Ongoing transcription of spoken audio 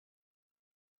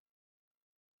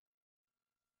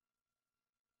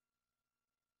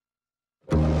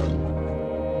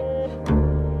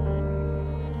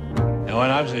Now, when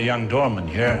I was a young doorman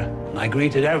here, I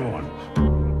greeted everyone.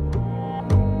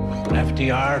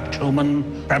 FDR,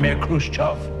 Truman, Premier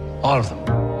Khrushchev, all of them.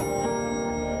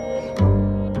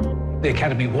 The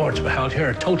Academy Awards were held here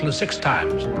a total of 6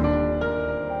 times.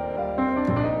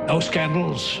 No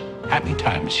scandals, happy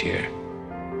times here.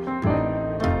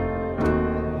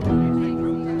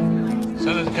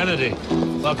 Senator Kennedy,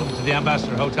 welcome to the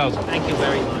Ambassador Hotel. Thank you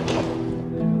very much.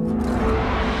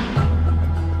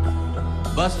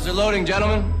 Buses are loading,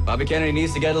 gentlemen. Bobby Kennedy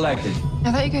needs to get elected.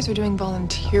 I thought you guys were doing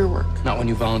volunteer work. Not when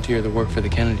you volunteer to work for the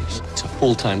Kennedys. It's a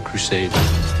full-time crusade.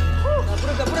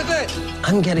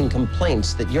 I'm getting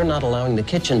complaints that you're not allowing the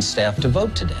kitchen staff to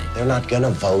vote today. They're not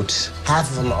gonna vote. Half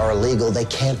of them are illegal. They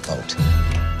can't vote.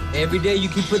 Every day you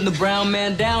keep putting the brown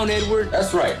man down, Edward.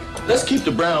 That's right. Let's keep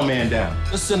the brown man down.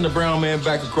 Let's send the brown man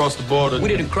back across the border. We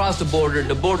didn't cross the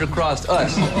border crossed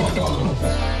us.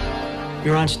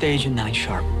 You're on stage at 9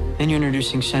 sharp. Then you're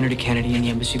introducing Senator Kennedy in the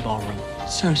embassy ballroom.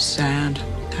 So sad.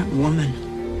 That woman.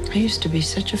 I used to be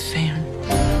such a fan.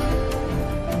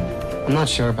 I'm not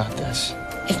sure about this.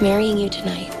 If marrying you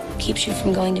tonight keeps you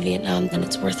from going to Vietnam, then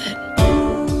it's worth it.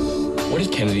 What if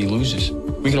Kennedy loses?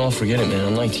 We can all forget it, man.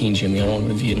 I'm 19, Jimmy. I don't want to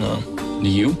go to Vietnam. Do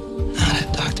you? Now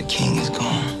that Dr. King is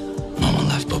gone, no one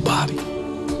left but Bobby.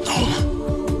 No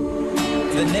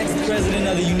one. The next president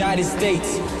of the United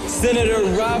States, Senator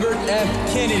Robert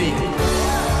F. Kennedy.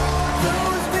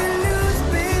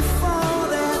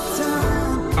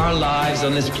 Our lives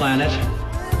on this planet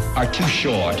are too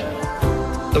short.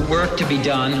 The work to be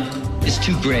done is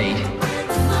too great.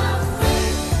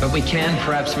 But we can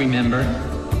perhaps remember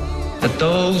that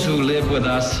those who live with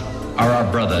us are our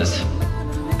brothers,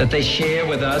 that they share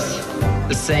with us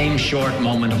the same short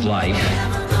moment of life.